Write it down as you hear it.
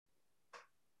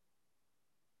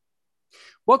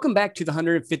Welcome back to the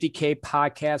 150K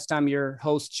podcast. I'm your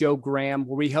host, Joe Graham,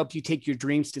 where we help you take your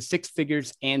dreams to six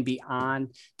figures and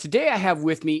beyond. Today, I have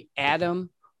with me Adam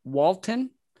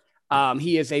Walton.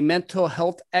 He is a mental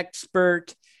health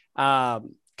expert,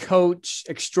 coach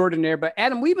extraordinaire. But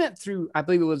Adam, we went through, I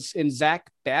believe it was in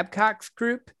Zach Babcock's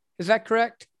group. Is that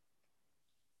correct?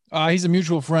 He's a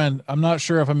mutual friend. I'm not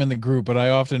sure if I'm in the group, but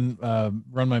I often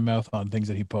run my mouth on things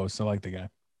that he posts. I like the guy.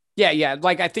 Yeah.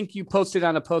 Like I think you posted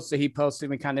on a post that he posted.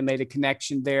 We kind of made a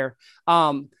connection there.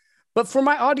 But for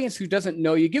my audience who doesn't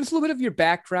know you, give us a little bit of your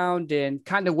background and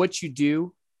kind of what you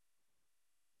do.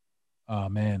 Oh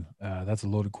man, that's a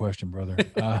loaded question, brother.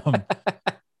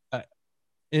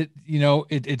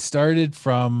 It started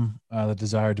from the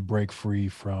desire to break free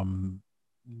from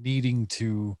needing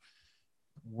to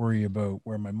worry about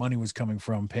where my money was coming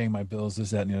from, paying my bills,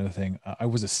 this, that, and the other thing. I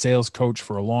was a sales coach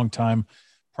for a long time.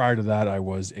 Prior to that, I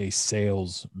was a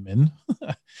salesman.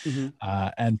 Mm-hmm.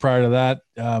 And prior to that,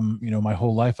 my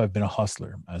whole life I've been a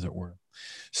hustler, as it were.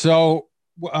 So,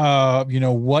 who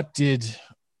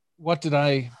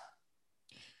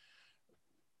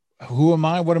am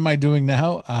I? What am I doing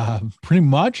now? Pretty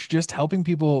much just helping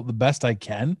people the best I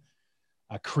can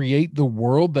create the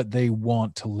world that they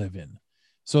want to live in.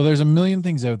 So there's a million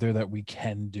things out there that we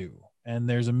can do, and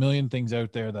there's a million things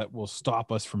out there that will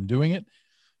stop us from doing it.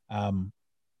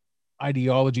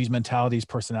 Ideologies, mentalities,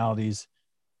 personalities,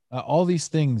 all these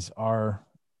things are,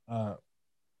 I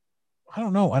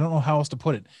don't know how else to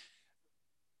put it.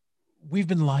 We've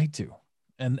been lied to,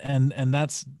 and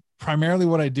that's primarily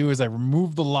what I do is I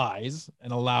remove the lies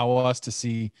and allow us to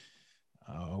see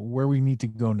where we need to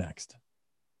go next.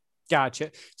 Gotcha.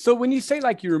 So when you say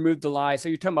like you remove the lies, so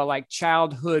you're talking about like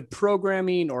childhood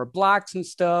programming or blocks and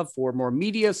stuff, or more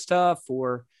media stuff,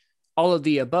 or all of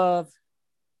the above?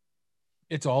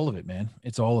 It's all of it, man.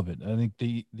 It's all of it. I think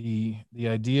the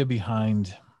idea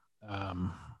behind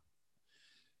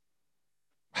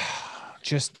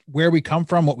just where we come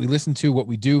from, what we listen to, what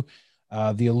we do,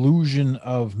 the illusion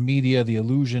of media, the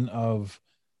illusion of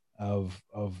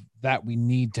that we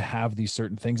need to have these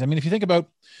certain things. I mean, if you think about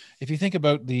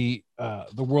the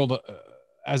world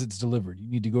as it's delivered, you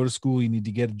need to go to school, you need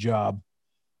to get a job,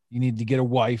 you need to get a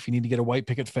wife, you need to get a white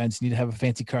picket fence, you need to have a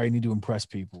fancy car, you need to impress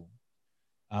people.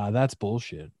 That's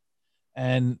bullshit.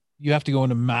 And you have to go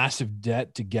into massive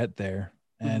debt to get there.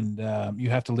 And you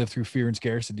have to live through fear and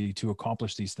scarcity to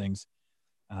accomplish these things.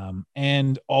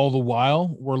 And all the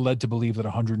while, we're led to believe that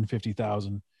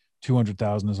 150,000,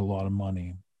 200,000 is a lot of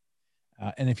money.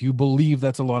 And if you believe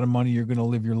that's a lot of money, you're going to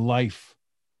live your life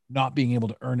not being able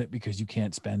to earn it because you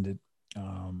can't spend it.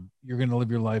 You're going to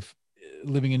live your life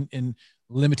living in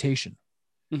limitation.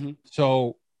 Mm-hmm.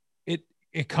 So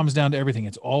it comes down to everything.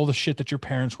 It's all the shit that your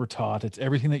parents were taught. It's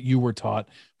everything that you were taught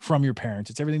from your parents.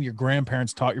 It's everything your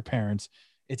grandparents taught your parents.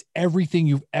 It's everything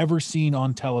you've ever seen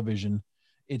on television.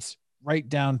 It's right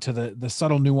down to the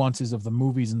subtle nuances of the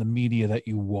movies and the media that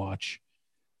you watch.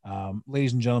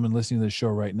 Ladies and gentlemen listening to the show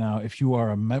right now, if you are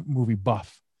a movie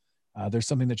buff, there's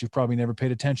something that you've probably never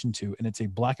paid attention to, and it's a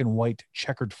black and white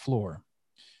checkered floor.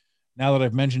 Now that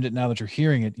I've mentioned it, now that you're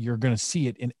hearing it, you're going to see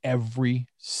it in every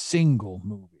single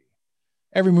movie.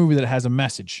 Every movie that has a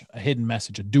message, a hidden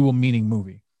message, a dual meaning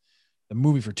movie. The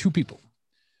movie for two people,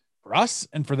 for us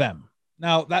and for them.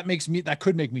 Now that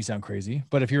could make me sound crazy,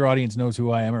 but if your audience knows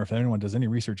who I am, or if anyone does any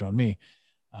research on me,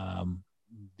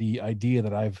 the idea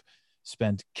that I've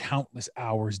spent countless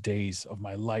hours, days of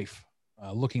my life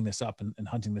looking this up and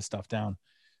hunting this stuff down.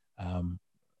 I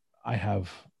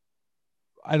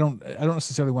don't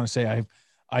necessarily want to say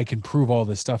I can prove all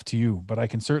this stuff to you, but I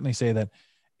can certainly say that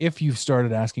if you've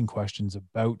started asking questions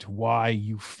about why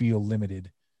you feel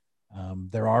limited,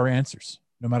 there are answers.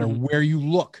 No matter where you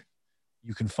look,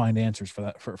 you can find answers for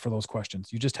that, for those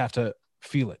questions. You just have to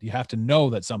feel it. You have to know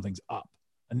that something's up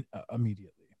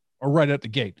immediately, or right out the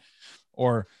gate,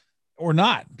 or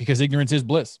not, because ignorance is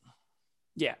bliss.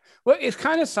 Yeah. Well, it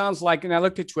kind of sounds like, and I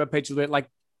looked at your webpage a bit, like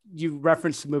you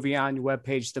referenced the movie on your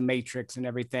webpage, The Matrix and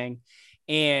everything.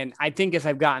 And I think as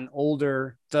I've gotten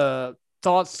older, the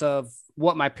thoughts of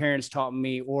what my parents taught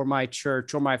me, or my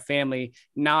church, or my family,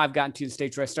 now I've gotten to the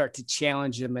stage where I start to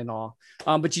challenge them and all.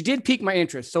 But you did pique my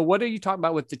interest. So what are you talking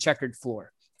about with the checkered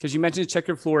floor? Because you mentioned the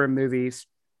checkered floor in movies.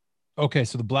 Okay,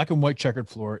 so the black and white checkered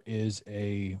floor is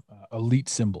a elite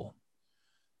symbol.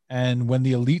 And when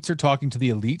the elites are talking to the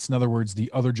elites, in other words,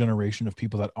 the other generation of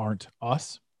people that aren't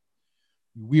us,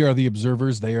 we are the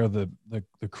observers. They are the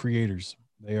creators.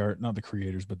 They are not the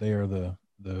creators, but they are the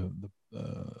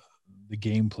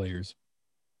game players.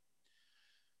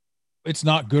 It's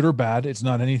not good or bad. It's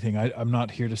not anything. I'm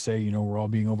not here to say, we're all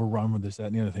being overrun with this, that,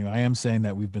 and the other thing. I am saying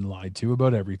that we've been lied to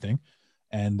about everything.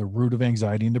 And the root of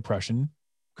anxiety and depression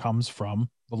comes from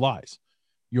the lies.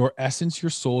 Your essence, your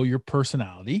soul, your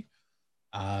personality,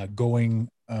 going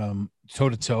toe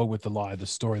to toe with the lie, the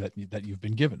story that you've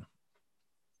been given.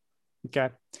 Okay.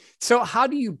 So how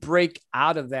do you break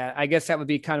out of that? I guess that would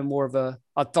be kind of more of a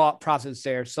thought process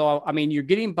there. So, I mean, you're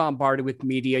getting bombarded with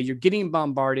media, you're getting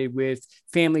bombarded with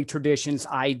family traditions,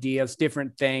 ideas,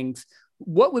 different things.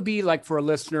 What would be like for a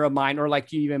listener of mine, or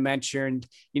like you even mentioned,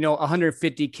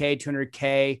 150K,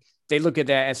 200K, they look at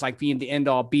that as like being the end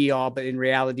all be all, but in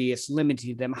reality, it's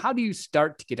limiting them. How do you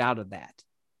start to get out of that?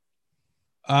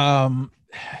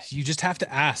 You just have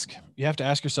to ask. You have to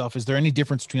ask yourself, is there any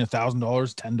difference between $1,000,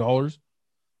 $10? Is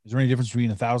there any difference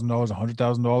between $1,000,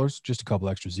 $100,000? Just a couple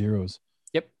extra zeros.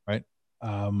 Yep. Right.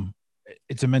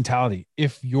 It's a mentality.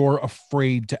 If you're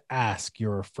afraid to ask,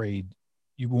 you're afraid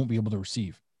you won't be able to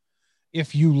receive.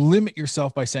 If you limit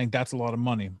yourself by saying that's a lot of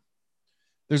money,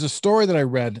 there's a story that I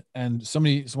read, and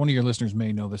one of your listeners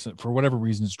may know this. For whatever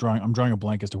reason, I'm drawing a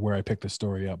blank as to where I picked this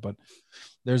story up, but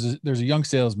there's a young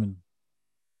salesman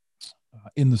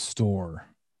in the store,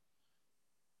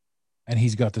 and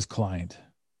he's got this client,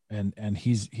 and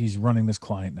he's running this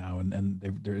client now,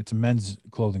 and it's a men's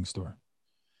clothing store.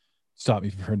 Stop me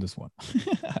if you've heard this one.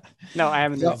 No, I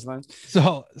haven't heard this one.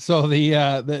 So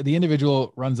the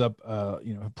individual runs up,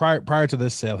 prior to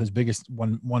this sale, his biggest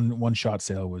one shot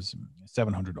sale was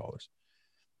 $700.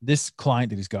 This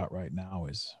client that he's got right now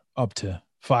is up to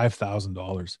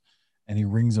 $5,000, and he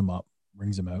rings him out,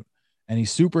 and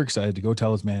he's super excited to go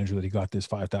tell his manager that he got this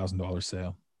 $5,000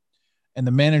 sale. And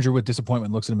the manager, with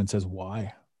disappointment, looks at him and says,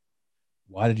 "Why?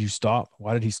 Why did you stop?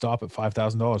 Why did he stop at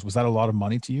 $5,000? Was that a lot of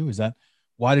money to you?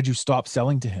 Why did you stop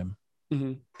selling to him?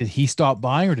 Mm-hmm. Did he stop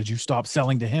buying, or did you stop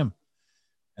selling to him?"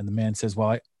 And the man says,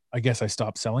 "Well, I guess I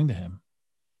stopped selling to him,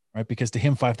 right? Because to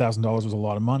him, $5,000 was a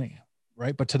lot of money,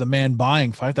 right? But to the man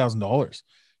buying $5,000,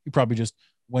 he probably just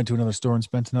went to another store and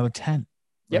spent another 10,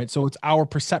 right? Yep. So it's our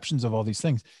perceptions of all these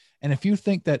things. And if you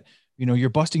think that, you're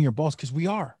busting your balls, because we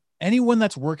are, anyone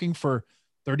that's working for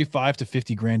 35 to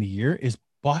 50 grand a year is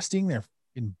busting their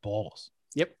fucking balls.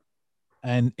 Yep.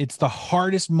 And it's the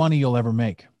hardest money you'll ever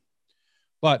make.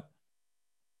 But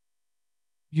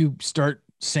you start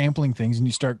sampling things, and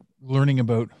you start learning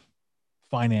about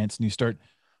finance, and you start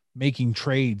making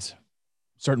trades,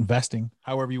 start investing,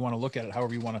 however you want to look at it,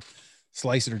 however you want to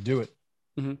slice it or do it.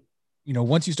 Mm-hmm.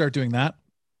 Once you start doing that,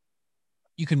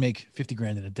 you can make 50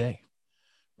 grand in a day,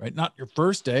 right? Not your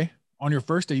first day. On your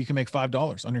first day, you can make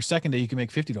 $5. On your second day, you can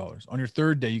make $50. On your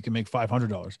third day, you can make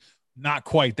 $500. Not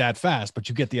quite that fast, but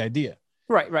you get the idea.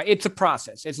 Right. It's a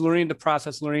process. It's learning the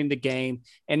process, learning the game,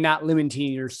 and not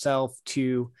limiting yourself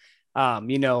to,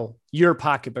 your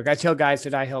pocketbook. I tell guys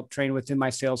that I help train within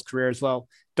my sales career as well,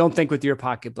 don't think with your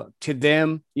pocketbook. To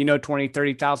them, $20,000,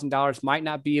 $30,000 might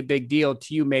not be a big deal.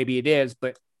 To you, maybe it is,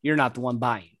 but you're not the one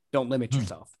buying. Don't limit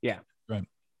yourself. Yeah. Right.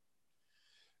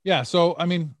 Yeah. So, I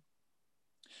mean,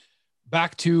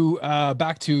 back to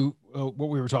what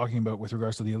we were talking about with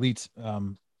regards to the elites.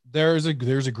 There's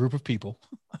a group of people,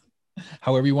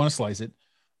 however you want to slice it,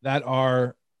 that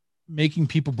are making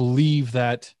people believe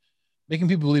a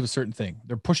certain thing.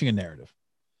 They're pushing a narrative,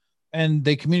 and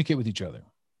they communicate with each other.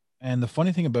 And the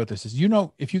funny thing about this is,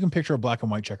 if you can picture a black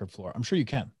and white checkered floor, I'm sure you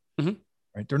can, mm-hmm.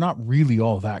 right? They're not really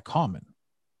all that common.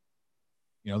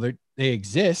 They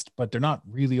exist, but they're not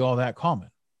really all that common.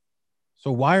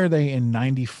 So why are they in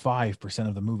 95%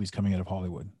 of the movies coming out of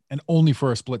Hollywood, and only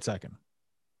for a split second?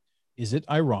 Is it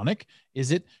ironic?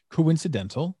 Is it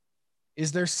coincidental?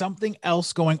 Is there something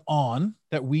else going on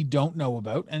that we don't know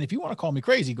about? And if you want to call me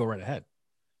crazy, go right ahead.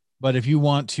 But if you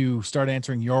want to start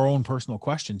answering your own personal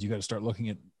questions, you got to start looking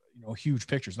at, huge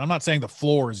pictures. And I'm not saying the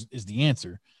floor is the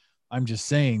answer. I'm just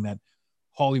saying that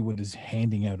Hollywood is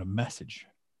handing out a message.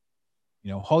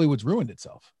 Hollywood's ruined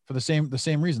itself for the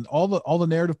same reason. All the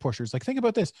narrative pushers, like, think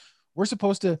about this. We're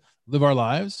supposed to live our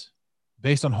lives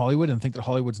based on Hollywood and think that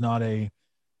Hollywood's not a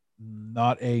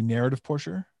narrative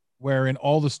pusher, where in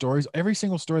all the stories, every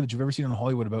single story that you've ever seen on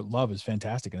Hollywood about love is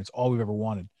fantastic, and it's all we've ever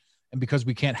wanted. And because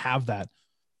we can't have that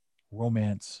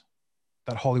romance,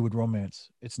 that Hollywood romance,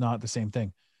 it's not the same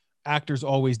thing. Actors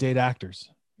always date actors.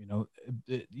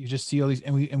 You just see all these,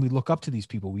 and we look up to these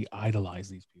people. We idolize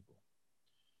these people.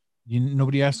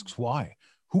 Nobody asks why.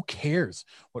 Who cares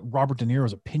what Robert De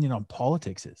Niro's opinion on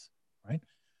politics is, right?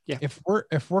 Yeah. If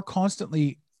we're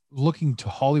constantly looking to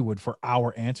Hollywood for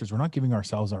our answers, we're not giving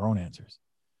ourselves our own answers.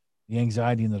 The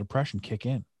anxiety and the depression kick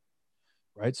in,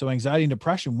 right? So anxiety and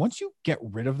depression, once you get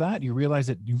rid of that, you realize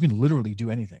that you can literally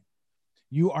do anything.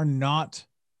 You are not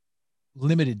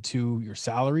limited to your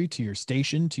salary, to your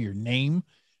station, to your name.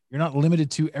 You're not limited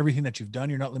to everything that you've done.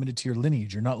 You're not limited to your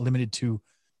lineage. You're not limited to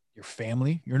your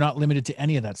family. You're not limited to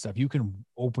any of that stuff. You can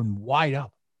open wide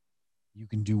up. You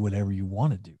can do whatever you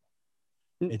want to do.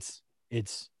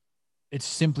 It's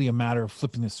simply a matter of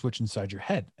flipping the switch inside your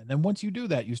head. And then once you do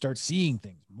that, you start seeing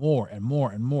things more and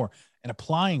more and more and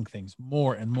applying things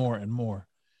more and more and more.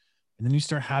 And then you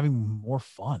start having more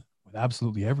fun with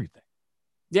absolutely everything.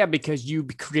 Yeah, because you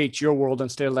create your world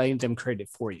instead of letting them create it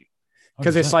for you.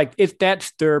 Because it's like, if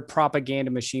that's their propaganda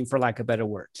machine, for lack of better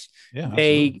words, yeah,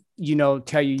 they,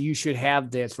 tell you should have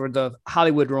this, or the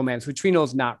Hollywood romance, which we know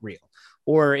is not real.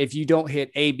 Or if you don't hit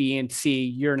A, B, and C,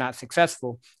 you're not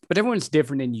successful. But everyone's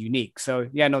different and unique. So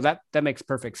yeah, no, that makes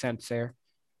perfect sense there.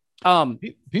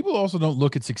 People also don't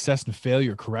look at success and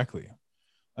failure correctly.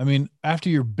 I mean, after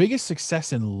your biggest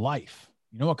success in life,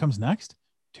 you know what comes next?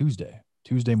 Tuesday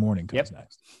morning comes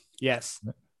next. Yes.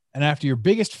 And after your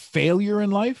biggest failure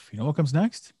in life, you know what comes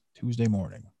next? Tuesday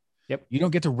morning. Yep. You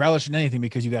don't get to relish in anything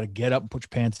because you got to get up and put your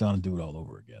pants down and do it all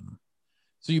over again.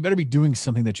 So you better be doing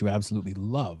something that you absolutely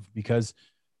love, because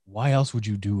why else would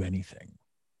you do anything?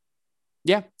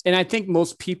 Yeah. And I think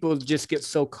most people just get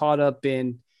so caught up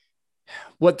in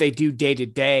what they do day to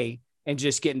day and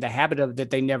just get in the habit of it that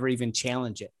they never even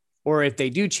challenge it. Or if they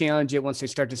do challenge it, once they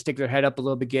start to stick their head up a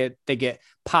little bit, they get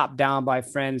popped down by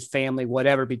friends, family,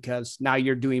 whatever, because now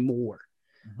you're doing more.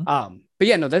 Mm-hmm. But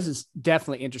yeah, no, this is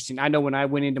definitely interesting. I know when I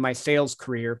went into my sales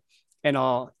career and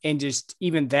all, and just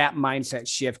even that mindset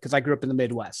shift, because I grew up in the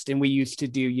Midwest and we used to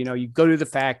do, you go to the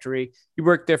factory, you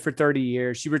work there for 30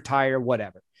 years, you retire,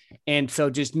 whatever. And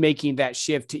so just making that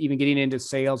shift to even getting into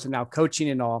sales and now coaching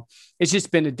and all, it's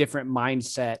just been a different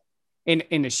mindset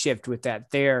in a shift with that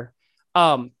there.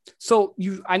 So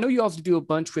I know you also do a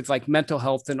bunch with like mental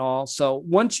health and all. So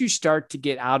once you start to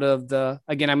get out of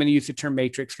again, I'm going to use the term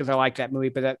matrix because I like that movie,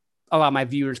 but that a lot of my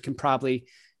viewers can probably,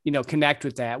 connect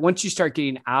with that. Once you start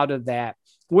getting out of that,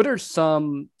 what are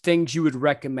some things you would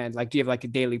recommend? Like, do you have like a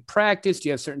daily practice? Do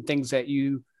you have certain things that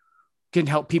you can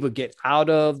help people get out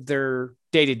of their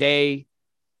day to day?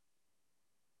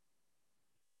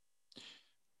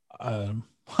 Not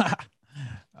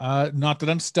that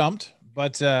I'm stumped.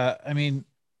 But I mean,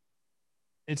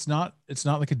 it's not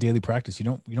like a daily practice.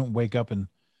 You don't wake up and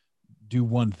do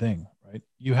one thing, right?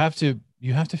 You have to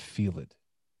feel it.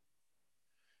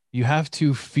 You have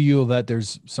to feel that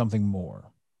there's something more.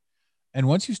 And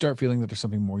once you start feeling that there's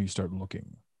something more, you start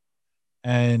looking.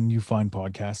 And you find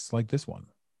podcasts like this one,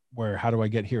 where how do I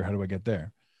get here? How do I get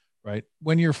there? Right?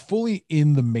 When you're fully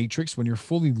in the matrix, when you're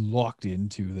fully locked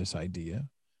into this idea,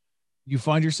 you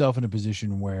find yourself in a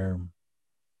position where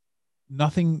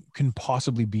nothing can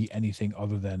possibly be anything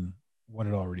other than what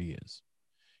it already is.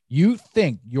 You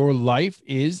think your life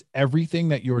is everything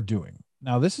that you're doing.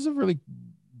 Now, this is a really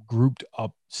grouped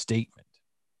up statement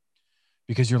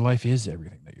because your life is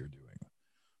everything that you're doing.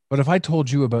 But if I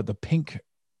told you about the pink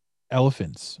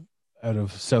elephants out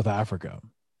of South Africa,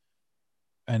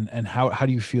 and how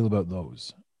do you feel about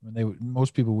those?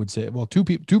 Most people would say, well,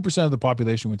 2% of the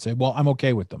population would say, well, I'm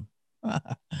okay with them.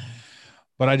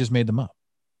 But I just made them up.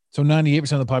 So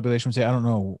 98% of the population would say, I don't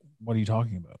know. What are you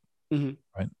talking about? Mm-hmm.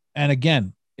 Right. And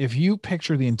again, if you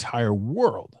picture the entire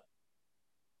world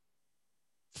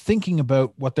thinking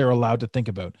about what they're allowed to think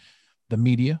about, the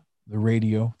media, the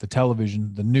radio, the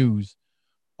television, the news,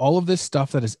 all of this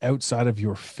stuff that is outside of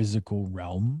your physical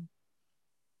realm,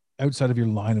 outside of your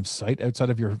line of sight, outside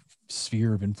of your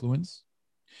sphere of influence,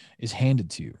 is handed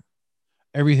to you.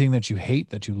 Everything that you hate,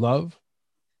 that you love,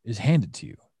 is handed to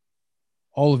you.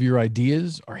 All of your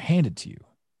ideas are handed to you.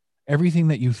 Everything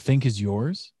that you think is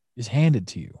yours is handed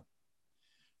to you.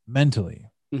 Mentally,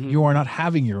 you are not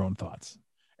having your own thoughts.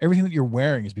 Everything that you're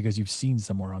wearing is because you've seen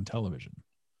somewhere on television.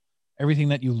 Everything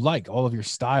that you like, all of your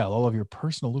style, all of your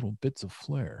personal little bits of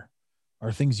flair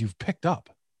are things you've picked up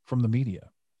from the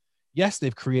media. Yes,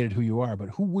 they've created who you are, but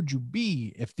who would you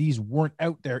be if these weren't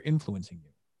out there influencing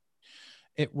you?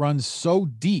 It runs so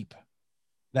deep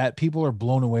that people are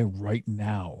blown away right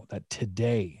now that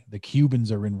today the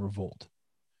Cubans are in revolt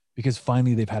because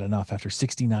finally they've had enough after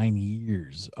 69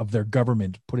 years of their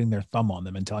government putting their thumb on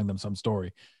them and telling them some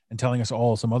story and telling us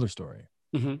all some other story.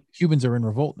 Mm-hmm. Cubans are in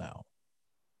revolt now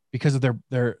because of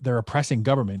their oppressing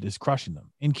government is crushing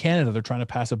them. In Canada, they're trying to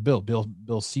pass a bill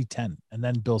C-10 and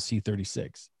then Bill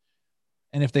C-36.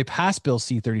 And if they pass Bill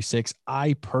C-36,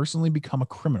 I personally become a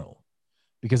criminal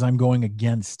because I'm going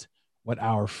against what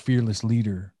our fearless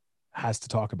leader has to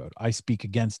talk about. I speak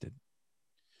against it.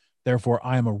 Therefore,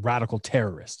 I am a radical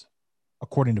terrorist,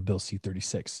 according to Bill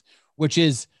C-36, which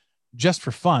is, just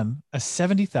for fun, a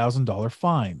 $70,000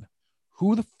 fine.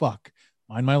 Who the fuck,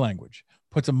 mind my language,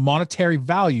 puts a monetary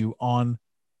value on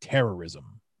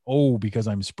terrorism? Oh, because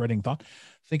I'm spreading thought.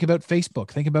 Think about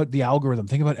Facebook. Think about the algorithm.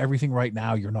 Think about everything right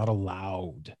now. You're not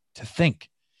allowed to think.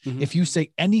 Mhm. If you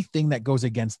say anything that goes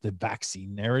against the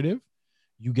vaccine narrative,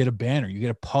 you get a banner, you get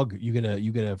a pug, you get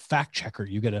a fact checker,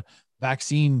 you get a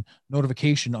vaccine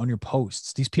notification on your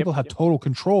posts. These people have total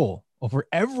control over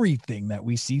everything that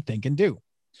we see, think, and do.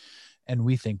 And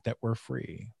we think that we're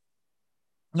free.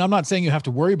 And I'm not saying you have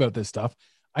to worry about this stuff.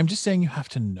 I'm just saying you have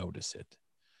to notice it.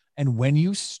 And when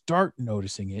you start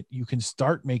noticing it, you can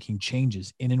start making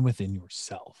changes in and within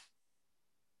yourself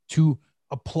to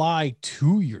apply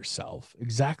to yourself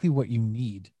exactly what you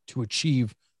need to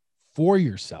achieve for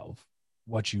yourself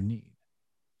what you need.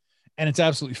 And it's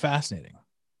absolutely fascinating.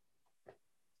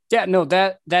 Yeah, no,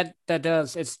 that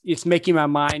does. It's making my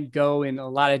mind go in a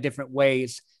lot of different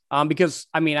ways. Because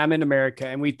I mean, I'm in America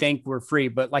and we think we're free,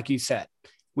 but like you said,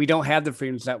 we don't have the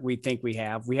freedoms that we think we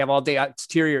have. We have all the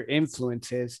exterior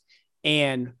influences,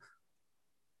 and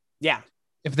yeah.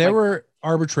 If there were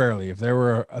arbitrarily, if there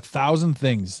were 1,000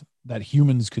 things that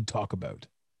humans could talk about,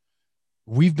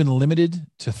 we've been limited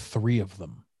to 3 of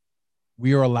them.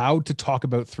 We are allowed to talk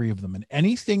about 3 of them. And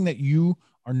anything that you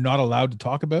are not allowed to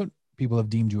talk about, people have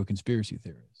deemed you a conspiracy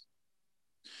theorist.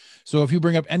 So if you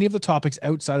bring up any of the topics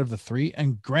outside of the 3,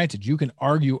 and granted, you can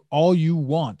argue all you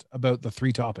want about the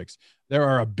 3 topics. There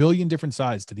are a billion different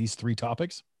sides to these 3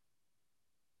 topics,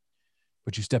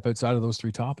 but you step outside of those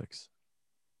 3 topics,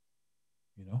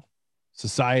 you know,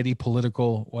 society,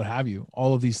 political, what have you,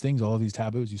 all of these things, all of these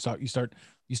taboos, you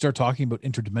start talking about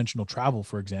interdimensional travel,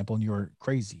 for example, and you're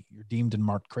crazy. You're deemed and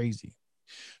marked crazy.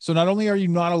 So not only are you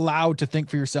not allowed to think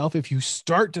for yourself, if you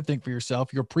start to think for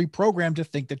yourself, you're pre-programmed to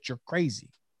think that you're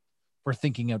crazy for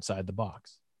thinking outside the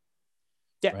box.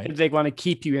 Yeah, right? They want to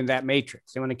keep you in that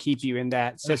matrix. They want to keep you in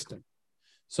that system.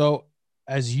 So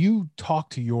as you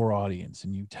talk to your audience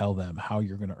and you tell them how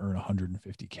you're going to earn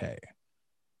 150K,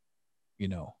 you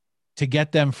know, to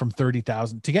get them from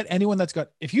 30,000, to get anyone that's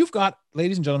got, if you've got,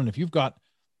 ladies and gentlemen, if you've got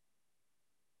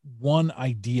one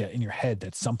idea in your head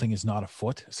that something is not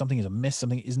afoot, something is amiss,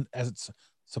 something isn't as it's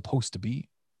supposed to be,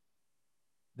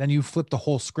 then you flip the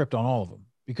whole script on all of them,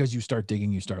 because you start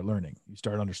digging, you start learning, you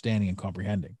start understanding and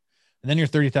comprehending. And then your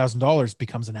 $30,000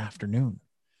 becomes an afternoon.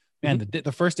 Man,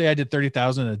 the first day I did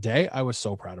 30,000 a day, I was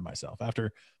so proud of myself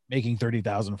after making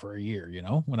 30,000 for a year, you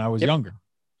know, when I was younger.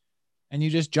 And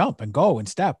you just jump and go and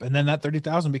step. And then that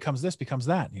 30,000 becomes this, becomes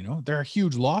that, you know. There are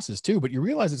huge losses too, but you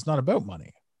realize it's not about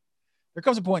money. There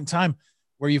comes a point in time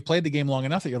where you've played the game long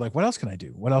enough that you're like, what else can I do?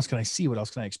 What else can I see? What else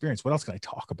can I experience? What else can I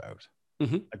talk about?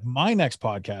 Like my next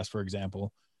podcast, for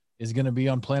example, is going to be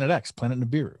on Planet X, Planet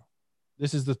Nibiru.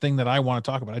 This is the thing that I want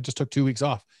to talk about. I just took 2 weeks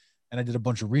off and I did a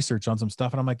bunch of research on some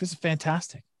stuff. And I'm like, this is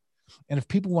fantastic. And if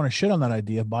people want to shit on that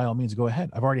idea, by all means, go ahead.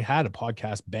 I've already had a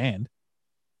podcast banned,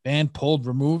 pulled,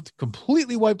 removed,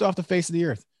 completely wiped off the face of the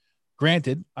earth.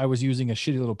 Granted, I was using a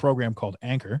shitty little program called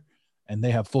Anchor, and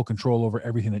they have full control over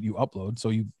everything that you upload.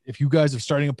 So if you guys are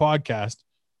starting a podcast,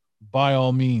 by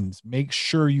all means, make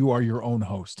sure you are your own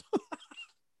host.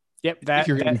 Yep. If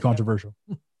you're going to be controversial.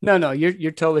 No,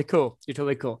 you're totally cool. You're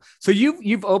totally cool. So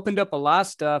you've opened up a lot of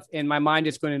stuff, and my mind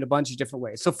is going in a bunch of different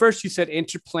ways. So first you said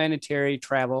interplanetary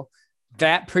travel.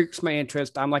 That piques my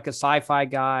interest. I'm like a sci-fi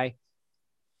guy.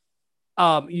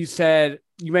 You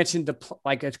mentioned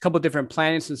like a couple of different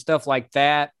planets and stuff like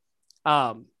that.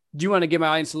 Do you want to give my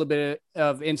audience a little bit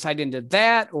of insight into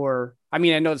that? Or, I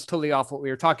mean, I know it's totally off what we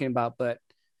were talking about, but.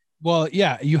 Well,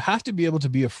 yeah, you have to be able to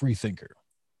be a free thinker.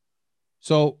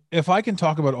 So if I can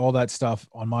talk about all that stuff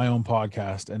on my own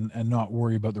podcast and not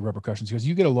worry about the repercussions, because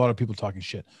you get a lot of people talking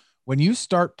shit. When you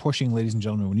start pushing, ladies and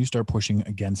gentlemen, when you start pushing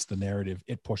against the narrative,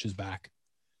 it pushes back.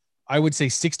 I would say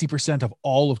 60% of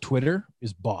all of Twitter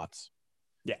is bots.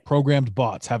 Yeah. Programmed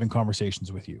bots having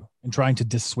conversations with you and trying to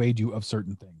dissuade you of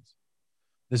certain things.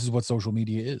 This is what social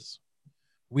media is.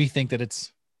 We think that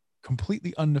it's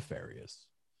completely unnefarious,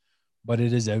 but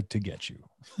it is out to get you.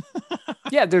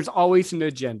 Yeah, there's always an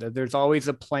agenda. There's always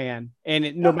a plan.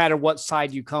 And no matter what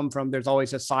side you come from, there's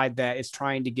always a side that is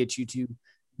trying to get you to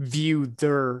view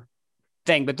their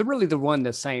thing. But they're really the one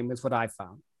the same is what I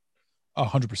found.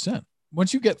 100%.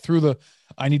 Once you get through the,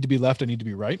 I need to be left, I need to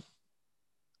be right.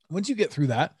 Once you get through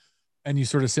that and you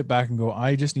sort of sit back and go,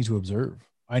 I just need to observe.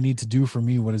 I need to do for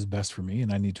me what is best for me,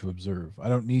 and I need to observe. I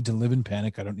don't need to live in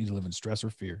panic. I don't need to live in stress or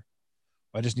fear.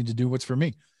 I just need to do what's for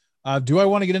me. Do I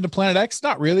want to get into Planet X?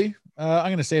 Not really. I'm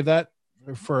going to save that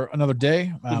for another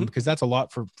day because that's a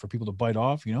lot for people to bite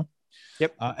off, you know?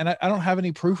 Yep. And I don't have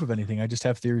any proof of anything. I just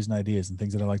have theories and ideas and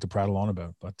things that I like to prattle on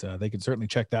about, but they can certainly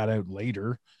check that out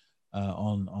later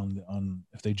on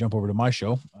if they jump over to my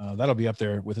show. That'll be up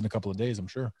there within a couple of days, I'm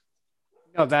sure.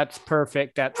 No, that's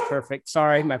perfect. That's perfect.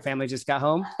 Sorry, my family just got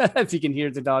home. If you can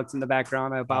hear the dogs in the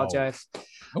background, I Wow. apologize.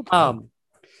 No problem. Um,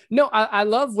 no, I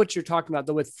love what you're talking about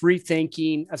though with free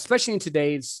thinking, especially in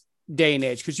today's day and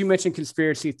age, because you mentioned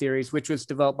conspiracy theories, which was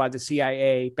developed by the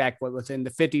CIA back within the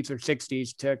 50s or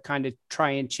 60s to kind of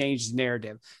try and change the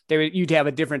narrative. You'd have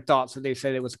a different thought, so they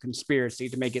said it was a conspiracy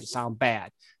to make it sound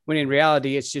bad, when in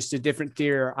reality it's just a different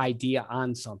theory or idea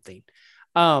on something.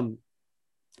 Um,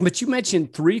 but you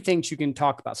mentioned three things you can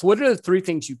talk about. So, what are the three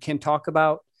things you can talk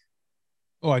about?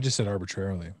 Oh, I just said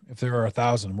arbitrarily. If there are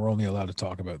 1,000, we're only allowed to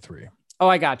talk about three. Oh,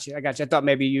 I got you. I got you. I thought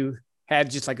maybe you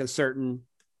had just like a certain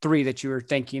three that you were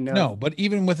thinking of. No, but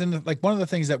even within like one of the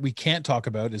things that we can't talk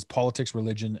about is politics,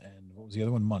 religion, and what was the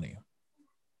other one? Money.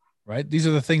 Right? These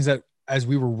are the things that, as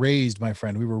we were raised, my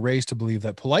friend, we were raised to believe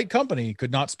that polite company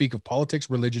could not speak of politics,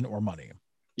 religion, or money.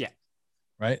 Yeah.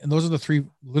 Right? And those are the three,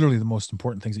 literally the most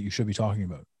important things that you should be talking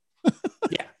about.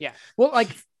 Yeah. Yeah. Well, like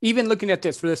even looking at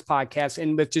this for this podcast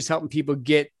and with just helping people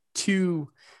get to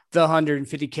the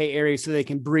 150K area so they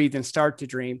can breathe and start to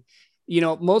dream.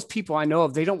 Most people I know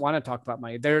of, they don't want to talk about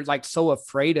money. They're like so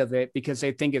afraid of it because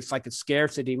they think it's like a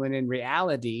scarcity, when in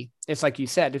reality, it's like you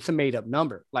said, it's a made up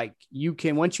number. Like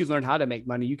once you learn how to make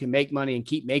money, you can make money and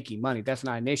keep making money. That's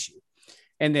not an issue.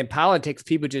 And then politics,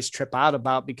 people just trip out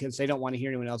about because they don't want to hear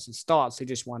anyone else's thoughts. They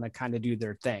just want to kind of do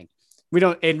their thing. We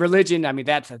don't, in religion, I mean,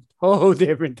 that's a whole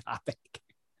different topic.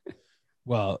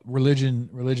 Well, religion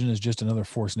is just another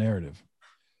forced narrative.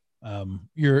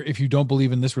 If you don't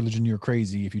believe in this religion, you're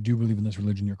crazy. If you do believe in this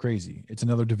religion, you're crazy. It's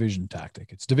another division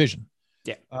tactic. It's division.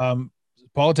 Yeah.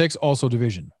 Politics, also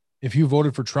division. If you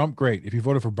voted for Trump, great. If you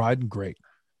voted for Biden, great.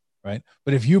 Right.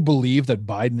 But if you believe that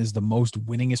Biden is the most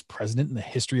winningest president in the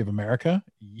history of America,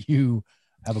 you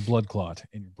have a blood clot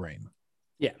in your brain.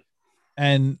 Yeah.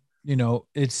 And,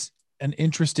 it's an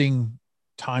interesting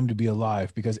time to be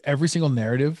alive because every single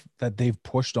narrative that they've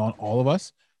pushed on all of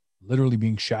us literally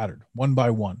being shattered one by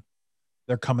one.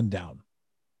 They're coming down.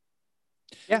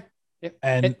 Yeah.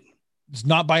 And it's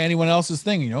not by anyone else's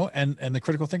thing, and the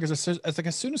critical thinkers, it's like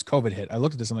as soon as COVID hit, I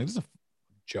looked at this, I'm like, this is a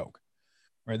joke,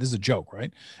 right? This is a joke,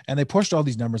 right? And they pushed all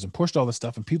these numbers and pushed all this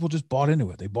stuff and people just bought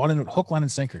into it. They bought into it hook, line,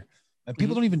 and sinker. And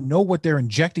people don't even know what they're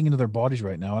injecting into their bodies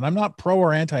right now. And I'm not pro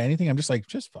or anti anything. I'm just like,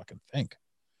 just fucking think.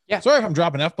 Yeah. Sorry if I'm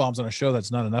dropping F-bombs on a show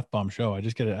that's not an F-bomb show. I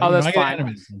just get it. Oh, that's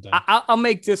fine. I'll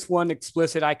make this one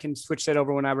explicit. I can switch that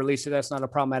over when I release it. That's not a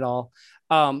problem at all.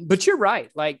 But you're right.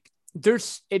 Like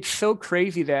it's so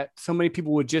crazy that so many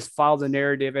people would just follow the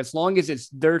narrative as long as it's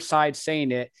their side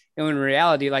saying it. And in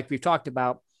reality, like we've talked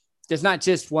about, there's not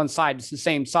just one side. It's the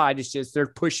same side. It's just they're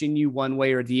pushing you one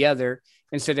way or the other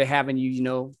instead of having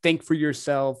you, think for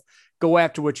yourself, go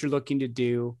after what you're looking to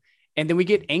do. And then we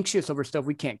get anxious over stuff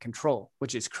we can't control,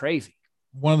 which is crazy.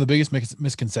 One of the biggest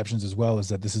misconceptions as well is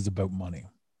that this is about money,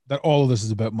 that all of this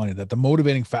is about money, that the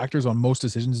motivating factors on most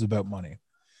decisions is about money.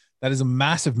 That is a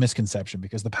massive misconception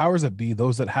because the powers that be,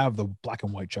 those that have the black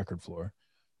and white checkered floor,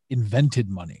 invented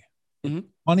money. Mm-hmm.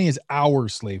 Money is our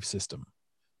slave system,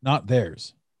 not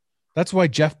theirs. That's why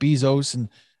Jeff Bezos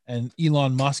and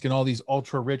Elon Musk and all these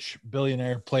ultra rich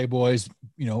billionaire playboys,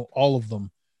 all of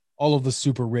them, all of the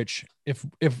super rich. If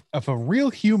a real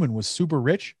human was super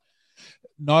rich,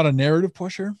 not a narrative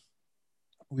pusher,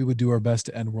 we would do our best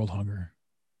to end world hunger.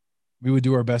 We would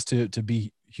do our best to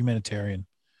be humanitarian.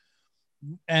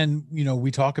 And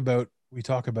we talk about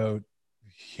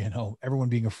everyone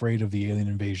being afraid of the alien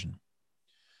invasion.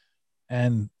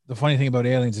 And the funny thing about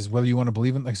aliens is whether you want to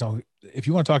believe in, so if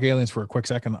you want to talk aliens for a quick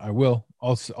second, I will.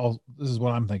 This is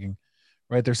what I'm thinking,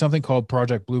 right? There's something called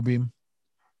Project Bluebeam,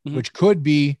 which could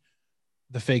be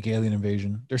the fake alien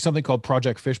invasion. There's something called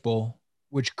Project Fishbowl,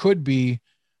 which could be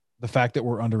the fact that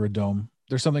we're under a dome.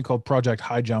 There's something called Project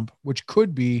High Jump, which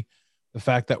could be the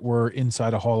fact that we're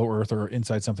inside a hollow earth or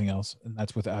inside something else. And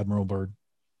that's with Admiral Byrd.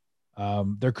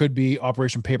 There could be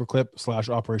Operation Paperclip /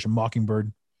 Operation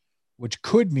Mockingbird, which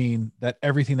could mean that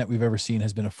everything that we've ever seen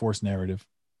has been a forced narrative.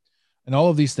 And all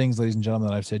of these things, ladies and gentlemen,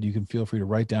 that I've said, you can feel free to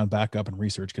write down, back up, and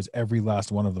research because every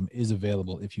last one of them is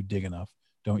available if you dig enough.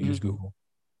 Don't use Google.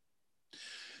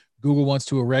 Google wants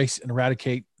to erase and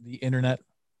eradicate the internet.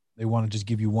 They want to just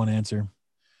give you one answer.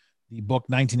 The book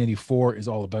 1984 is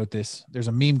all about this. There's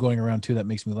a meme going around too that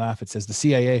makes me laugh. It says the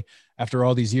CIA, after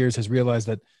all these years, has realized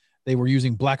that they were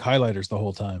using black highlighters the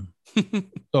whole time.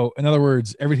 So in other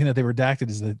words, everything that they redacted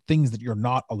is the things that you're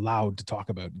not allowed to talk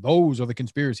about. Those are the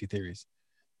conspiracy theories.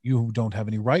 You don't have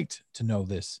any right to know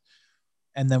this.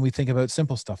 And then we think about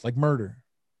simple stuff like murder.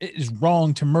 It is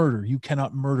wrong to murder. You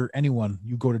cannot murder anyone.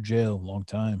 You go to jail, long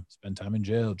time, spend time in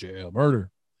jail,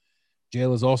 murder.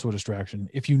 Jail is also a distraction.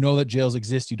 If you know that jails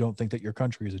exist, you don't think that your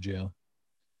country is a jail.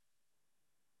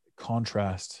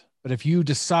 contrast. But if you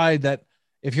decide that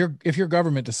if your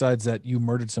government decides that you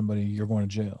murdered somebody, you're going to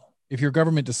jail. If your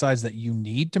government decides that you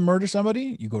need to murder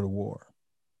somebody, you go to war.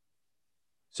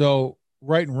 So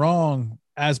right and wrong,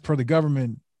 as per the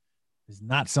government, is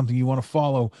not something you want to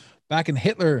follow. Back in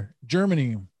Hitler,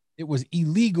 Germany, it was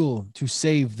illegal to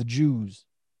save the Jews.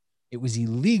 It was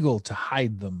illegal to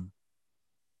hide them.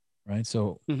 Right.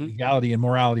 So legality and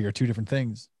morality are two different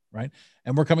things. Right.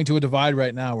 And we're coming to a divide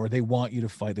right now where they want you to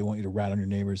fight. They want you to rat on your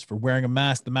neighbors for wearing a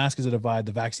mask. The mask is a divide.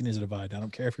 The vaccine is a divide. I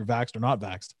don't care if you're vaxxed or not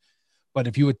vaxxed. But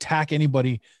if you attack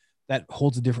anybody that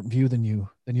holds a different view than you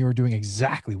are doing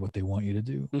exactly what they want you to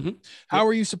do. How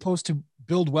are you supposed to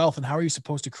build wealth, and how are you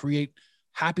supposed to create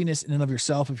happiness in and of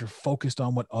yourself if you're focused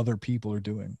on what other people are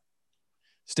doing?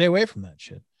 Stay away from that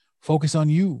shit. Focus on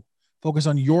you. Focus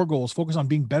on your goals. Focus on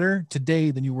being better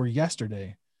today than you were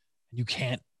yesterday. And you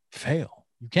can't fail.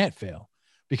 You can't fail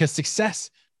because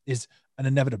success is an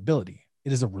inevitability.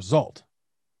 It is a result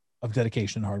of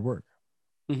dedication and hard work.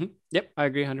 Yep, I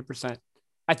agree 100%.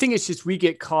 I think it's just we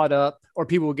get caught up, or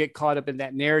people will get caught up in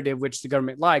that narrative, which the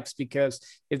government likes, because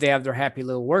if they have their happy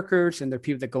little workers and they're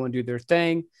people that go and do their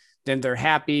thing, then they're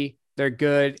happy, they're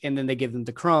good, and then they give them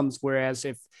the crumbs. Whereas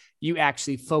if you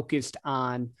actually focused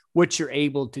on what you're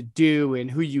able to do and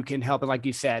who you can help, and like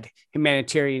you said,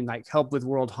 humanitarian, like help with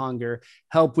world hunger,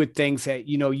 help with things that,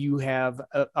 you know, you have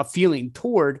a feeling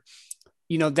toward,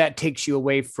 you know, that takes you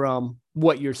away from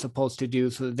what you're supposed to do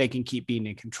so that they can keep being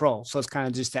in control. So it's kind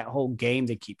of just that whole game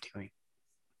they keep doing.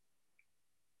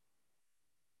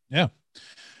 Yeah.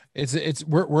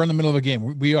 We're in the middle of a game.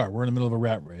 We're in the middle of a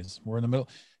rat race. We're in the middle.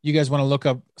 You guys want to look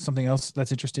up something else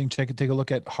that's interesting? Take a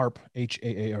look at HAARP,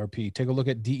 HAARP. Take a look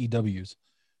at DEWs.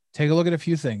 Take a look at a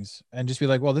few things and just be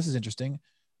like, well, this is interesting.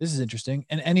 This is interesting.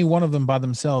 And any one of them by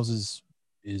themselves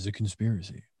is a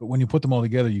conspiracy. But when you put them all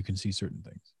together, you can see certain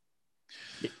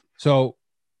things. So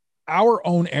our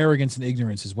own arrogance and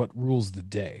ignorance is what rules the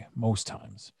day most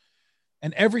times.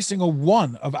 And every single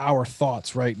one of our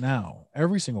thoughts right now,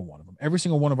 every single one of them, every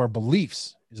single one of our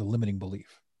beliefs is a limiting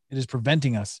belief. It is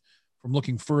preventing us from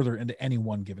looking further into any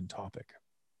one given topic.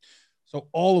 So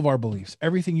all of our beliefs,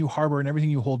 everything you harbor and everything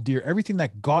you hold dear, everything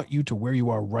that got you to where you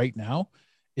are right now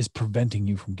is preventing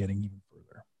you from getting even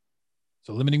further.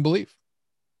 So limiting belief.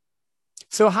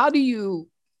 So how do you,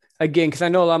 again, because I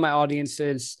know a lot of my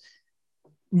audiences,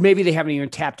 maybe they haven't even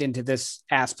tapped into this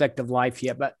aspect of life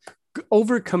yet, but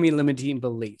overcoming limiting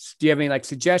beliefs. Do you have any like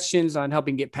suggestions on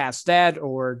helping get past that,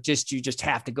 or just you just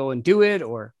have to go and do it?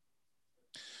 Or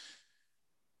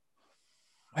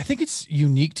I think it's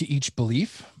unique to each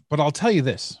belief, but I'll tell you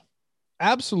this.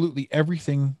 Absolutely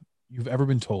everything you've ever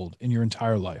been told in your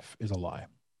entire life is a lie.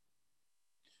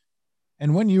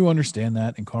 And when you understand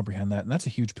that and comprehend that, and that's a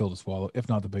huge pill to swallow, if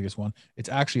not the biggest one, it's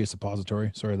actually a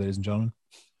suppository. Sorry, ladies and gentlemen.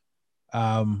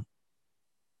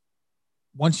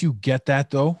 Once you get that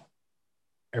though,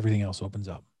 everything else opens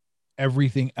up.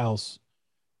 Everything else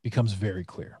becomes very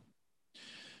clear.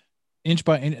 Inch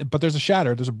by inch, but there's a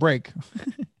shatter, there's a break.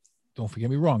 Don't forget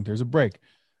me wrong. There's a break.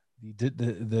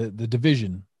 The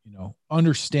division, you know,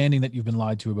 understanding that you've been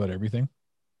lied to about everything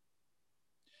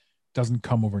doesn't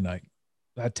come overnight.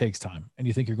 That takes time. And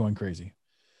you think you're going crazy.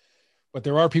 But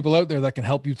there are people out there that can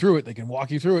help you through it. They can walk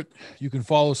you through it. You can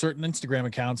follow certain Instagram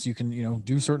accounts. You can, you know,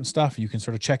 do certain stuff. You can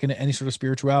sort of check into any sort of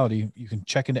spirituality. You can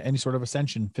check into any sort of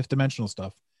ascension, fifth dimensional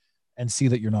stuff, and see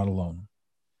that you're not alone.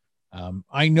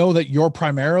 I know that you're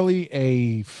primarily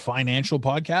a financial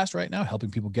podcast right now,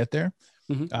 helping people get there.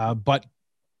 But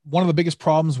one of the biggest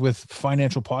problems with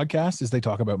financial podcasts is they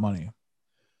talk about money.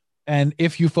 And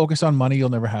if you focus on money, you'll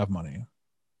never have money.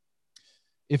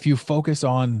 If you focus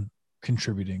on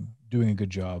contributing, doing a good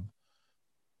job,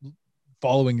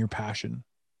 following your passion,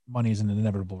 money is an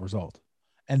inevitable result.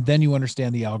 And then you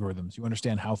understand the algorithms. You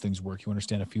understand how things work. You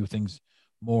understand a few things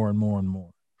more and more and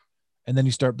more. And then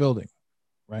you start building,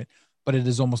 right? But it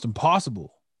is almost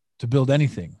impossible to build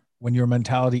anything when your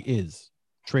mentality is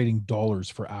trading dollars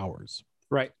for hours.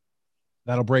 Right.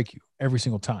 That'll break you every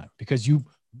single time because you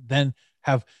then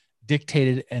have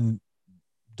dictated and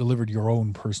delivered your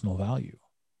own personal value.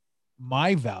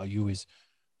 My value is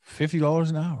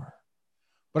 $50 an hour.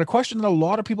 But a question that a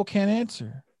lot of people can't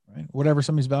answer, right? Whatever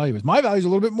somebody's value is. My value is a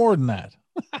little bit more than that.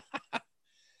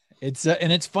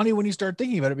 And it's funny when you start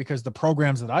thinking about it because the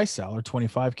programs that I sell are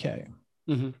 $25K.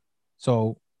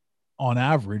 So on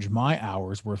average, my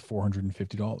hour is worth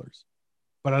 $450.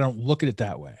 But I don't look at it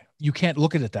that way. You can't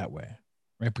look at it that way,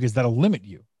 right? Because that'll limit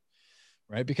you,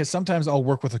 right? Because sometimes I'll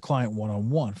work with a client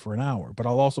one-on-one for an hour, but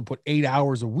I'll also put 8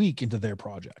 hours a week into their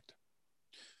project,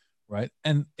 right?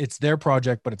 And it's their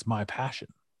project, but it's my passion.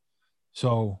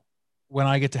 So when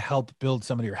I get to help build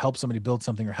somebody or help somebody build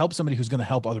something or help somebody who's going to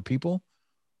help other people,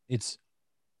 it's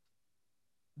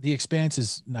the expanse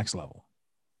is next level.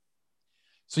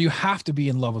 So you have to be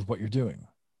in love with what you're doing.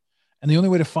 And the only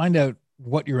way to find out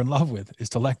what you're in love with is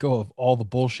to let go of all the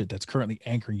bullshit that's currently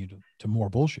anchoring you to more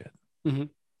bullshit. Mm-hmm.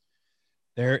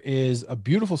 There is a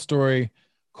beautiful story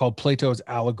called Plato's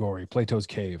Allegory, Plato's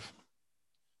Cave.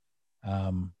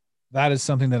 That is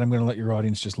something that I'm going to let your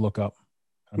audience just look up.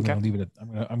 I'm going to leave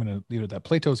it at that.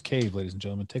 Plato's Cave, ladies and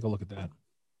gentlemen. Take a look at that.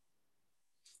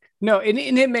 No, and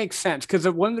it makes sense because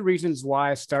one of the reasons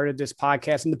why I started this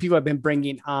podcast and the people I've been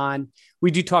bringing on,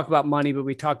 we do talk about money, but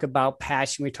we talk about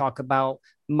passion. We talk about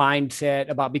mindset,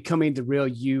 about becoming the real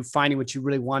you, finding what you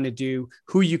really want to do,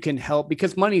 who you can help,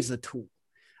 because money is a tool.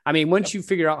 I mean, once you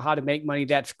figure out how to make money,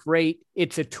 that's great.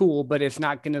 It's a tool, but it's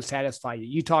not going to satisfy you.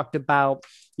 You talked about,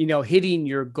 hitting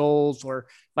your goals, or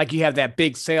like you have that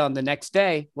big sale on the next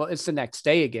day. Well, it's the next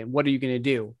day again. What are you going to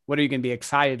do? What are you going to be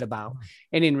excited about?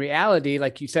 And in reality,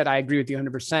 like you said, I agree with you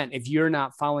 100%. If you're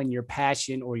not following your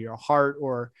passion or your heart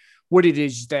or what it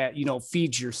is that,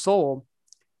 feeds your soul,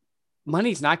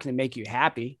 money's not going to make you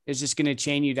happy. It's just going to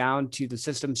chain you down to the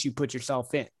systems you put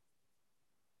yourself in.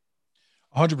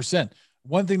 100%.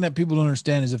 One thing that people don't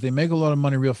understand is if they make a lot of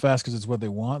money real fast because it's what they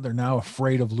want, they're now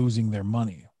afraid of losing their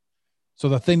money. So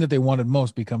the thing that they wanted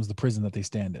most becomes the prison that they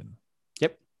stand in.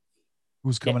 Yep.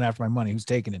 Who's coming after my money? Who's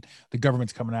taking it? The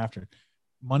government's coming after it.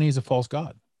 Money is a false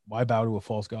god. Why bow to a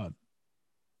false god?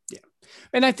 Yeah.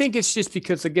 And I think it's just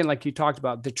because, again, like you talked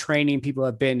about, the training people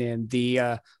have been in,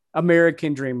 the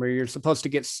American dream, where you're supposed to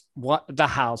get the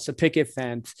house, a picket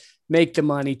fence, make the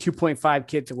money, 2.5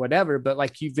 kids or whatever. But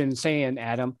like you've been saying,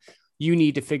 Adam, you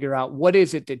need to figure out what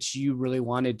is it that you really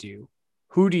want to do?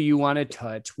 Who do you want to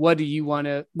touch? What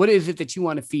is it that you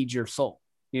want to feed your soul,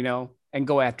 and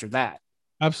go after that.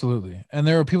 Absolutely. And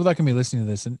there are people that can be listening to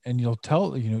this and you'll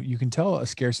tell, you can tell a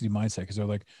scarcity mindset because they're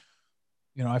like,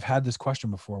 I've had this question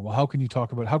before. Well, how can you charge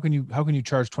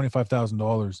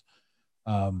 $25,000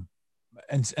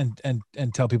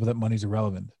 and tell people that money's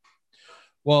irrelevant?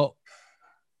 Well,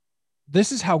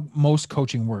 this is how most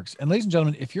coaching works. And ladies and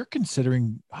gentlemen, if you're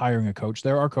considering hiring a coach,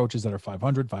 there are coaches that are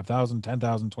 500, 5,000,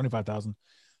 10,000, 25,000,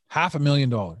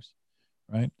 $500,000,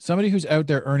 right? Somebody who's out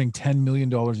there earning $10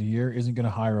 million a year isn't going to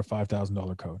hire a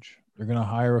 $5,000 coach. They're going to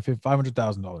hire a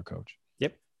 $500,000 coach.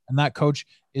 Yep. And that coach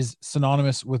is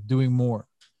synonymous with doing more.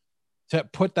 To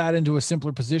put that into a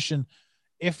simpler position,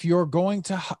 if you want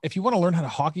to learn how to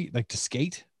play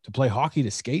hockey,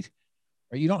 to skate,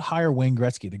 right? You don't hire Wayne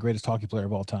Gretzky, the greatest hockey player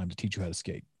of all time, to teach you how to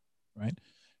skate, right?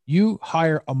 You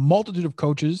hire a multitude of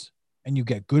coaches and you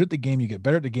get good at the game, you get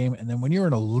better at the game. And then when you're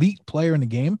an elite player in the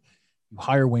game, you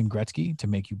hire Wayne Gretzky to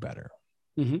make you better.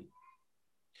 Mm-hmm.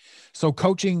 So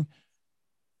coaching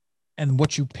and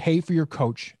what you pay for your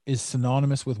coach is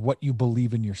synonymous with what you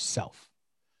believe in yourself.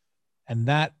 And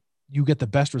that you get the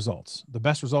best results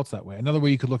that way. Another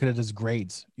way you could look at it is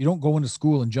grades. You don't go into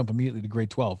school and jump immediately to grade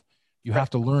 12. You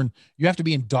have to learn, you have to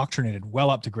be indoctrinated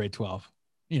well up to grade 12.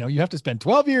 You have to spend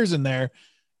 12 years in there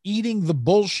eating the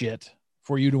bullshit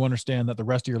for you to understand that the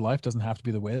rest of your life doesn't have to be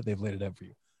the way that they've laid it out for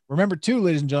you. Remember too,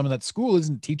 ladies and gentlemen, that school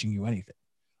isn't teaching you anything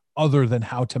other than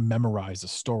how to memorize a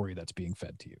story that's being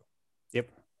fed to you. Yep.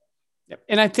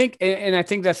 And I think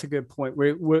that's a good point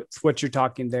where what you're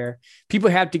talking there. People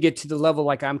have to get to the level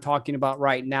like I'm talking about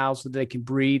right now so they can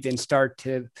breathe and start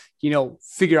to,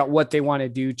 figure out what they want to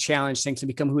do, challenge things and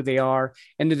become who they are.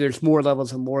 And then there's more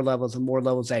levels and more levels and more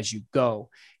levels as you go.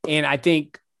 And I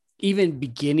think even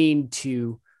beginning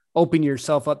to open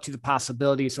yourself up to the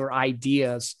possibilities or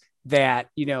ideas that,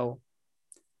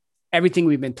 everything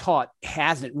we've been taught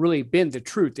hasn't really been the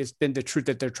truth. It's been the truth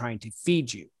that they're trying to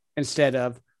feed you instead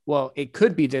of, well, it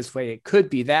could be this way, it could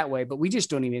be that way, but we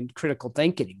just don't even critical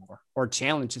think anymore or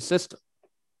challenge the system.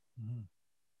 Mm-hmm.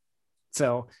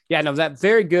 So yeah, no, that's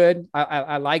very good.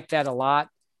 I like that a lot.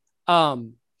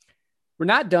 We're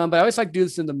not done, but I always like to do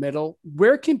this in the middle.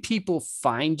 Where can people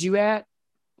find you at?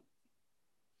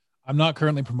 I'm not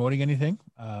currently promoting anything,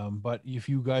 but if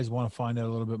you guys want to find out a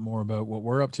little bit more about what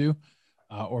we're up to,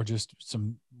 or just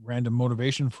some random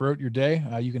motivation throughout your day,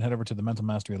 you can head over to the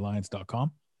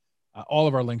mentalmasteryalliance.com. All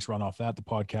of our links run off that, the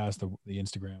podcast, the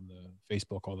Instagram, the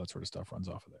Facebook, all that sort of stuff runs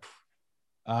off of there.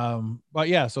 But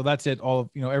yeah, so that's it. All of,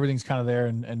 everything's kind of there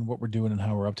and what we're doing and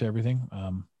how we're up to everything.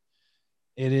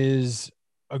 It is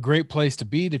a great place to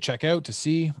be, to check out, to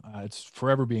see. It's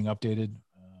forever being updated.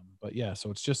 But yeah, so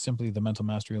it's just simply the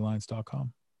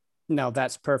mentalmasteryalliance.com. No,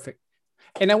 that's perfect.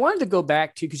 And I wanted to go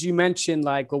back to, because you mentioned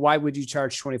like, well, why would you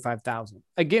charge 25,000?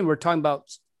 Again, we're talking about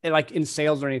like in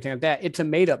sales or anything like that. It's a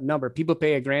made up number. People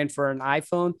pay $1,000 for an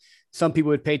iPhone. Some people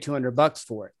would pay $200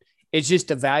 for it. It's just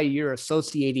the value you're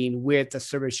associating with the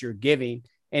service you're giving.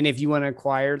 And if you want to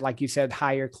acquire, like you said,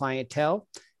 higher clientele,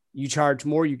 you charge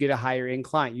more, you get a higher end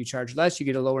client. You charge less, you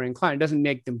get a lower end client. It doesn't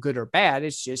make them good or bad.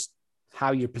 It's just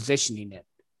how you're positioning it.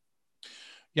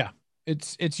 Yeah.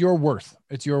 It's your worth.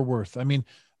 It's your worth. I mean,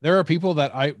 there are people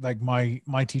that I like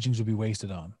my teachings would be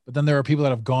wasted on, but then there are people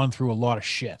that have gone through a lot of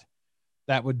shit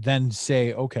that would then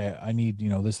say, okay, I need,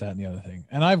 this, that, and the other thing.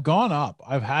 And I've gone up.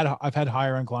 I've had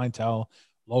higher end clientele,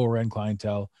 lower end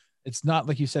clientele. It's not,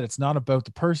 like you said, it's not about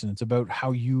the person. It's about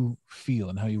how you feel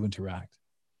and how you interact.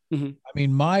 Mm-hmm. I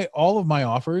mean, all of my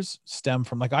offers stem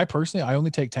from, like, I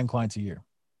only take 10 clients a year,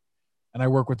 and I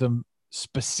work with them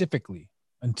specifically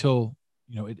until,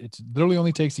 it's literally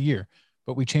only takes a year,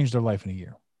 but we change their life in a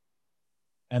year.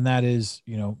 And that is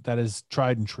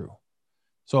tried and true.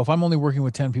 So if I'm only working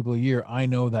with 10 people a year, I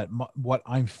know that what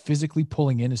I'm physically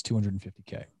pulling in is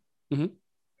 $250K. Mm-hmm.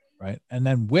 Right. And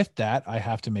then with that, I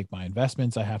have to make my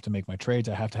investments. I have to make my trades.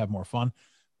 I have to have more fun.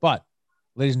 But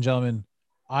ladies and gentlemen,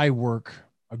 I work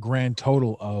a grand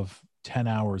total of 10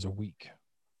 hours a week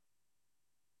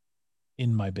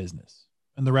in my business.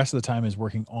 And the rest of the time is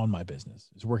working on my business,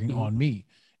 is working Mm-hmm. on me,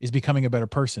 is becoming a better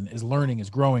person, is learning, is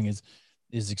growing,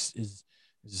 is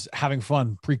having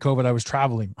fun. Pre-COVID, I was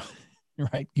traveling,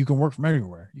 right? You can work from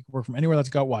anywhere. You can work from anywhere that's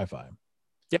got Wi-Fi.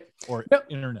 Yep. Or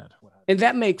internet. And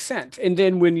that makes sense. And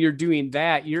then when you're doing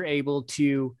that, you're able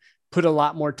to put a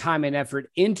lot more time and effort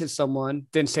into someone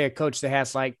than, say, a coach that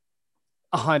has like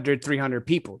 100, 300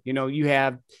 people. You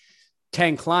have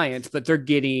 10 clients, but they're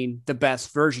getting the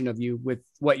best version of you with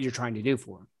what you're trying to do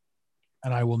for them.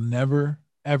 And I will never,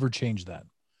 ever change that.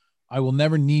 I will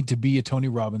never need to be a Tony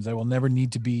Robbins. I will never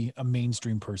need to be a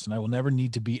mainstream person. I will never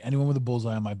need to be anyone with a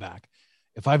bullseye on my back.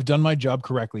 If I've done my job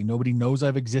correctly, nobody knows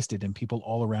I've existed, and people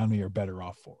all around me are better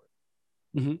off for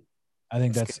it. Mm-hmm. I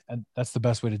think that's the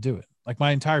best way to do it. Like,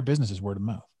 my entire business is word of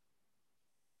mouth.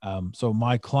 So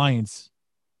my clients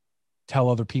tell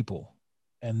other people,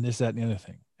 and this, that, and the other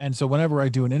thing. And so whenever I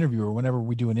do an interview or whenever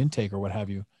we do an intake or what have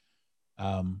you,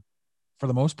 for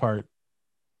the most part,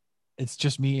 it's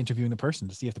just me interviewing the person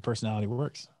to see if the personality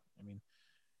works. I mean,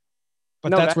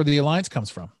 but that's where the alliance comes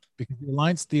from, because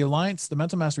the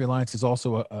Mental Mastery Alliance is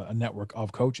also a network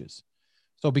of coaches.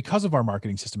 So because of our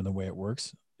marketing system and the way it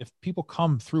works, if people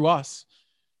come through us,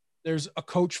 there's a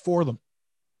coach for them.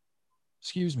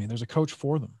 There's a coach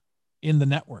for them in the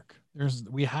network.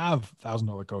 We have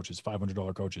 $1,000 coaches,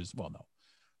 $500 coaches. Well, no,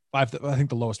 I think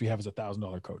the lowest we have is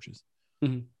 $1,000 coaches.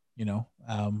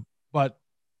 Mm-hmm. But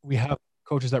we have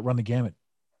coaches that run the gamut,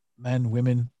 men,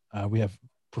 women. We have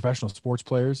professional sports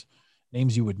players,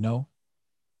 names you would know.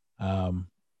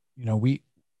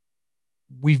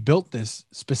 We've built this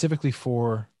specifically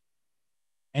for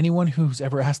anyone who's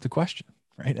ever asked the question,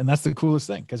 right? And that's the coolest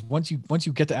thing, because once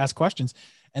you get to ask questions,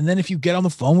 and then if you get on the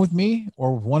phone with me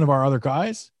or one of our other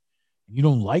guys, and you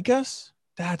don't like us,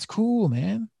 that's cool,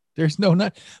 man. There's no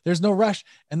rush.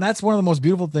 And that's one of the most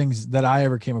beautiful things that I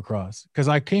ever came across, because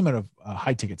I came out of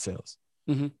high ticket sales.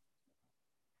 Mm-hmm.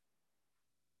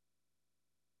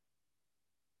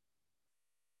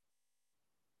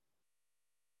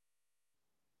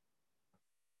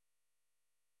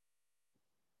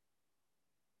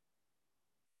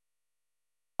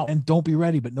 And don't be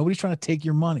ready, but nobody's trying to take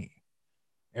your money.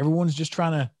 Everyone's just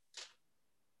trying to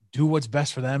do what's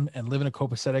best for them and live in a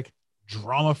copacetic,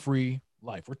 drama-free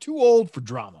life. We're too old for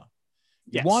drama.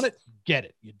 You want it, get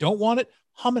it. You don't want it,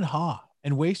 hum and haw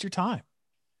and waste your time.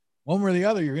 One way or the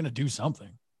other, you're going to do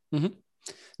something. Mm-hmm.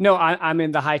 No, I'm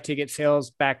in the high ticket sales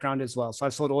background as well. So I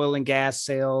sold oil and gas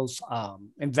sales,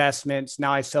 investments.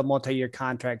 Now I sell multi-year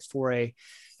contracts for a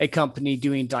company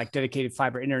doing like dedicated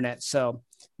fiber internet. So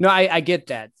no, I get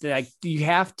that. Like, you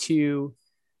have to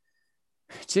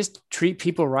just treat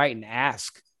people right and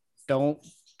ask. Don't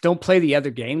play the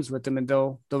other games with them, and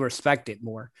they'll respect it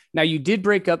more. Now, you did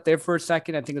break up there for a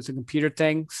second. I think it's a computer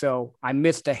thing. So I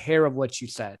missed a hair of what you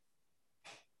said.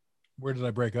 Where did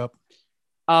I break up?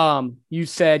 You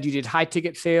said you did high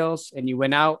ticket sales and you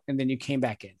went out and then you came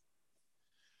back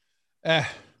in.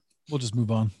 We'll just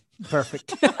move on.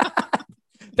 Perfect.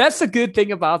 That's the good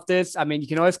thing about this. I mean, you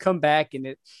can always come back,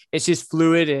 and it's just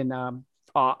fluid. And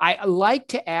I like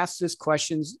to ask this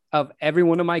questions of every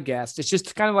one of my guests. It's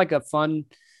just kind of like a fun,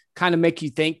 kind of make you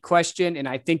think question. And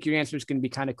I think your answer is going to be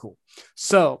kind of cool.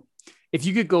 So if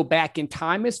you could go back in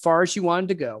time as far as you wanted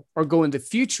to go, or go in the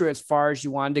future as far as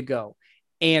you wanted to go,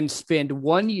 and spend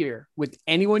 1 year with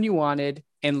anyone you wanted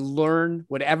and learn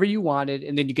whatever you wanted,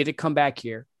 and then you get to come back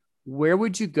here, where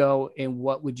would you go and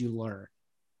what would you learn?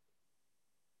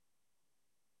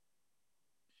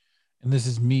 And this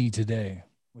is me today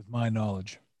with my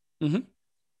knowledge. Mm-hmm.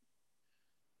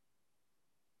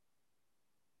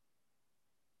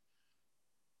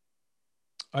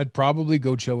 I'd probably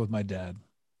go chill with my dad,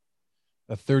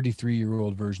 a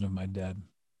 33-year-old version of my dad.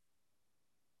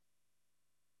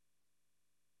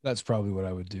 That's probably what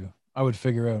I would do. I would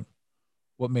figure out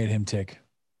what made him tick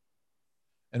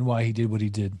and why he did what he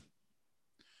did.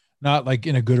 Not like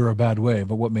in a good or a bad way,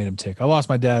 but what made him tick. I lost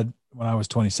my dad when I was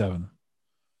 27.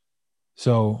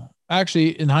 So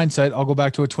actually, in hindsight, I'll go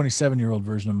back to a 27-year-old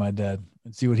version of my dad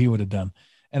and see what he would have done.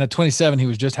 And at 27, he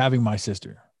was just having my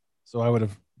sister. So I would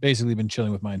have basically been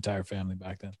chilling with my entire family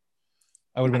back then.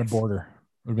 I would have been a boarder.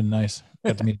 It would have been nice.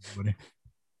 Got to meet everybody.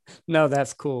 No,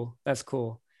 that's cool. That's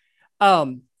cool.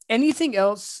 Anything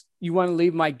else you want to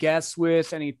leave my guests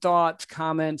with? Any thoughts,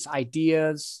 comments,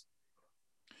 ideas?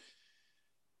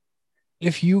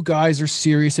 If you guys are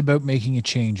serious about making a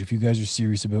change, if you guys are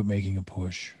serious about making a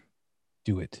push,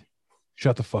 do it.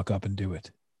 Shut the fuck up and do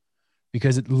it.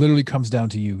 Because it literally comes down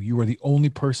to you. You are the only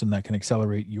person that can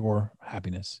accelerate your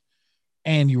happiness.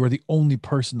 And you are the only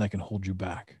person that can hold you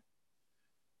back.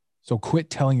 So quit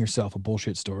telling yourself a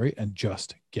bullshit story and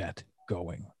just get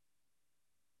going.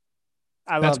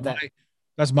 I love that.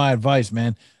 That's my advice,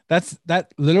 man. That's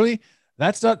not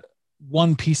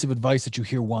one piece of advice that you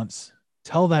hear once.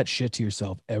 Tell that shit to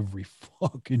yourself every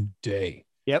fucking day.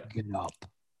 Yep. Get up,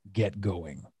 get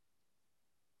going.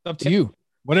 It's up to you.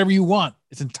 Whatever you want.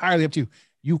 It's entirely up to you.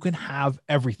 You can have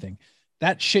everything.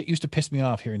 That shit used to piss me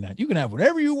off hearing that. You can have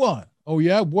whatever you want. Oh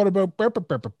yeah. What about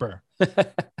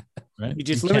Right? You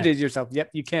just limited yourself. Yep,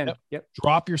 you can. Yep.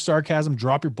 Drop your sarcasm,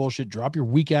 drop your bullshit, drop your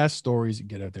weak ass stories, and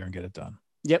get out there and get it done.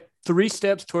 Yep. 3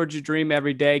 steps towards your dream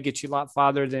every day get you a lot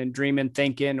farther than dreaming,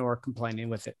 thinking, or complaining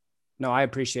with it. No, I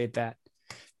appreciate that.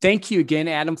 Thank you again,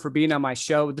 Adam, for being on my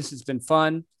show. This has been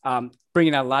fun.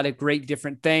 Bringing out a lot of great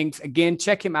different things. Again,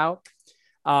 check him out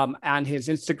on his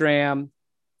Instagram,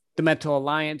 The Mental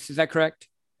Alliance. Is that correct?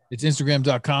 It's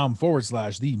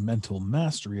Instagram.com/The Mental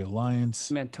Mastery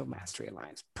Alliance. Mental Mastery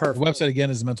Alliance. Perfect. The website again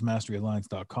is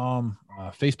mentalmasteryalliance.com.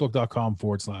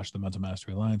 Facebook.com/The Mental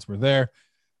Mastery Alliance. We're there.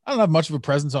 I don't have much of a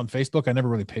presence on Facebook. I never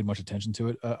really paid much attention to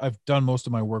it. I've done most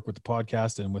of my work with the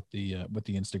podcast and with the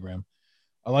Instagram.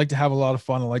 I like to have a lot of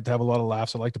fun. I like to have a lot of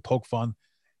laughs. I like to poke fun.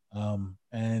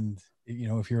 And you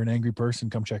know, if you're an angry person,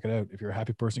 come check it out. If you're a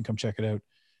happy person, come check it out.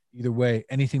 Either way,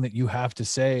 anything that you have to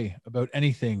say about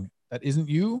anything that isn't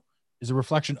you is a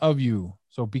reflection of you.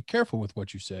 So be careful with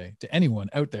what you say to anyone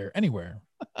out there, anywhere.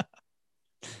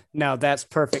 No, that's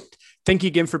perfect. Thank you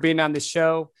again for being on the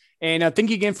show. And thank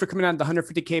you again for coming on the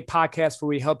 150K podcast, where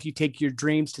we help you take your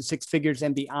dreams to 6 figures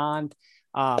and beyond.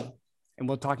 And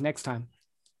we'll talk next time.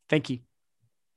 Thank you.